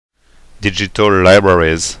digital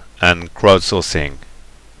libraries and crowdsourcing.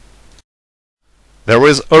 There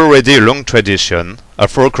is already a long tradition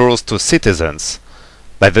of recourse to citizens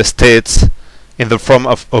by the states in the form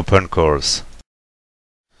of open calls.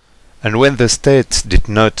 And when the state did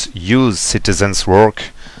not use citizens' work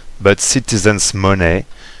but citizens' money,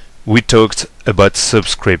 we talked about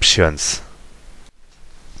subscriptions.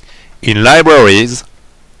 In libraries,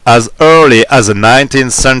 as early as the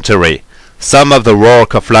 19th century, some of the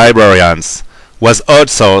work of librarians was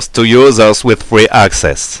outsourced to users with free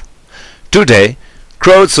access. Today,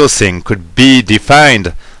 crowdsourcing could be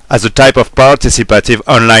defined as a type of participative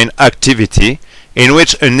online activity in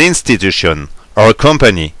which an institution or a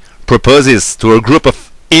company proposes to a group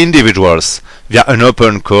of individuals via an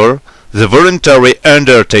open call the voluntary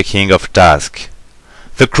undertaking of tasks.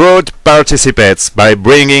 The crowd participates by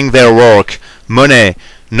bringing their work, money,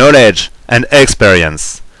 knowledge and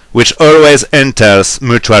experience, which always entails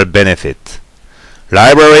mutual benefit.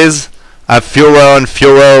 Libraries have fewer and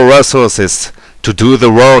fewer resources to do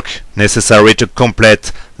the work necessary to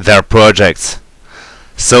complete their projects.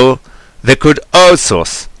 So they could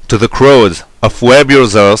outsource to the crowd of web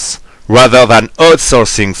users rather than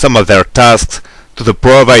outsourcing some of their tasks to the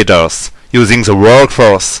providers using the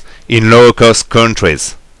workforce in low-cost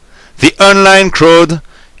countries. The online crowd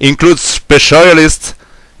includes specialists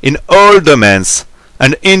in all domains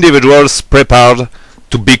and individuals prepared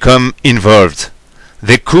to become involved.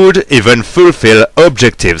 They could even fulfill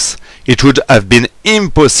objectives it would have been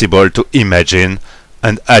impossible to imagine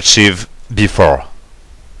and achieve before.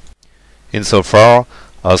 Insofar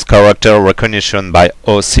as character recognition by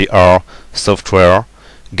OCR software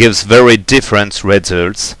gives very different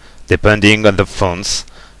results depending on the fonts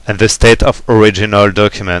and the state of original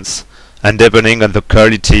documents, and depending on the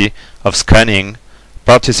quality of scanning,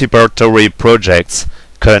 participatory projects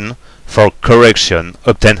can, for correction,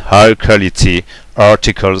 obtain high-quality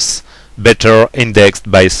articles better indexed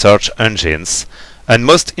by search engines, and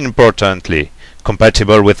most importantly,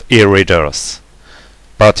 compatible with e-readers.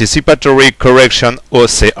 Participatory correction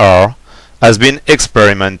OCR has been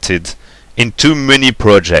experimented in too many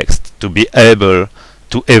projects to be able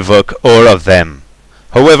to evoke all of them.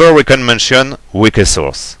 However, we can mention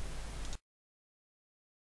Wikisource.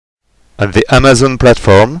 On the Amazon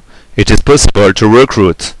platform, it is possible to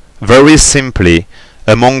recruit very simply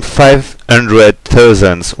among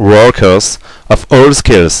 500,000 workers of all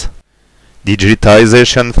skills.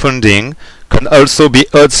 Digitization funding can also be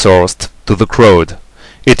outsourced to the crowd.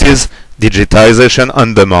 It is digitization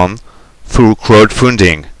on demand through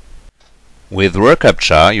crowdfunding. With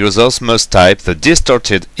reCAPTCHA, users must type the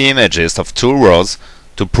distorted images of two words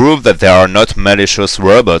to prove that they are not malicious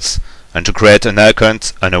robots and to create an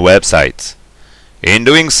account on a website. In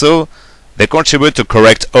doing so, they contribute to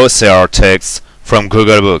correct OCR text from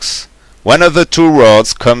Google Books. One of the two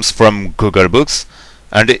words comes from Google Books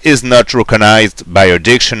and is not recognized by a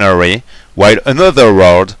dictionary, while another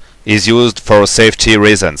word is used for safety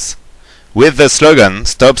reasons. With the slogan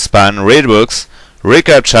 "Stop Spam, Read Books,"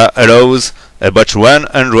 reCAPTCHA allows about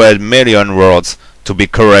 100 million words to be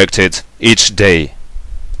corrected each day.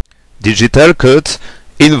 Digital code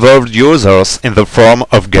involved users in the form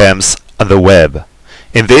of games on the web.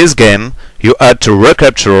 In this game, you had to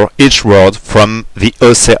recapture each word from the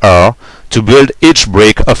OCR to build each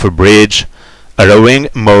brick of a bridge, allowing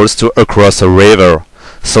moles to cross a river,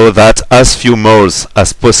 so that as few moles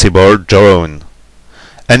as possible drown.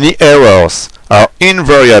 Any errors are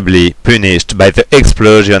invariably punished by the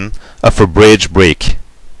explosion of a bridge brick.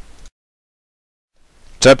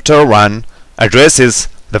 Chapter 1 addresses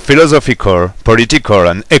the philosophical, political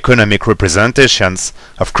and economic representations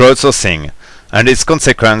of crowdsourcing and its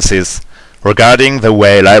consequences regarding the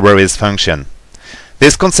way libraries function.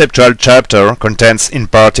 This conceptual chapter contains in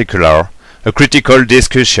particular a critical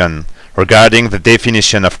discussion regarding the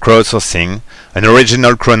definition of crowdsourcing, an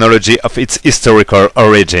original chronology of its historical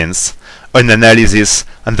origins, an analysis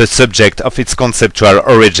on the subject of its conceptual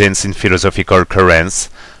origins in philosophical currents,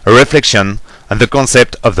 a reflection on the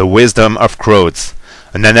concept of the wisdom of crowds,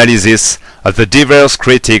 an analysis of the diverse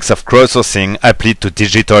critiques of crowdsourcing applied to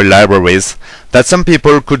digital libraries that some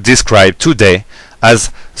people could describe today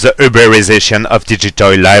as the Uberization of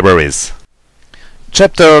digital libraries.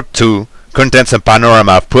 Chapter 2 contains a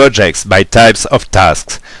panorama of projects by types of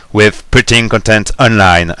tasks, with putting content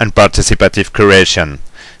online and participative curation,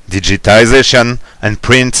 digitization and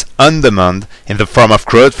print on demand in the form of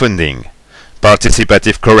crowdfunding,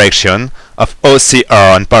 participative correction of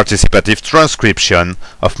OCR and participative transcription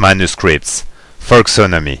of manuscripts,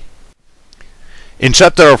 folksonomy. In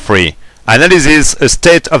Chapter 3, analysis a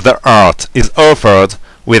state of the art is offered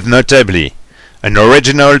with notably an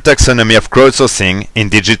original taxonomy of crowdsourcing in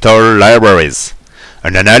digital libraries,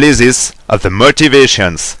 an analysis of the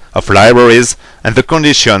motivations of libraries and the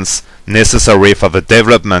conditions necessary for the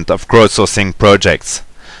development of crowdsourcing projects,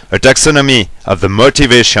 a taxonomy of the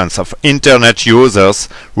motivations of Internet users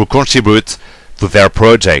who contribute to their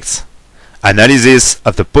projects, analysis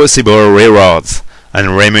of the possible rewards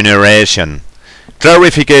and remuneration,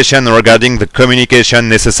 clarification regarding the communication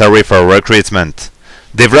necessary for recruitment,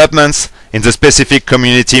 developments in the specific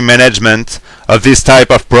community management of this type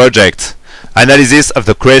of project, analysis of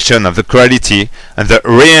the question of the quality and the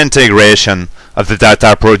reintegration of the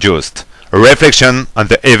data produced, a reflection on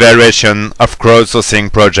the evaluation of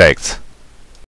crowdsourcing projects.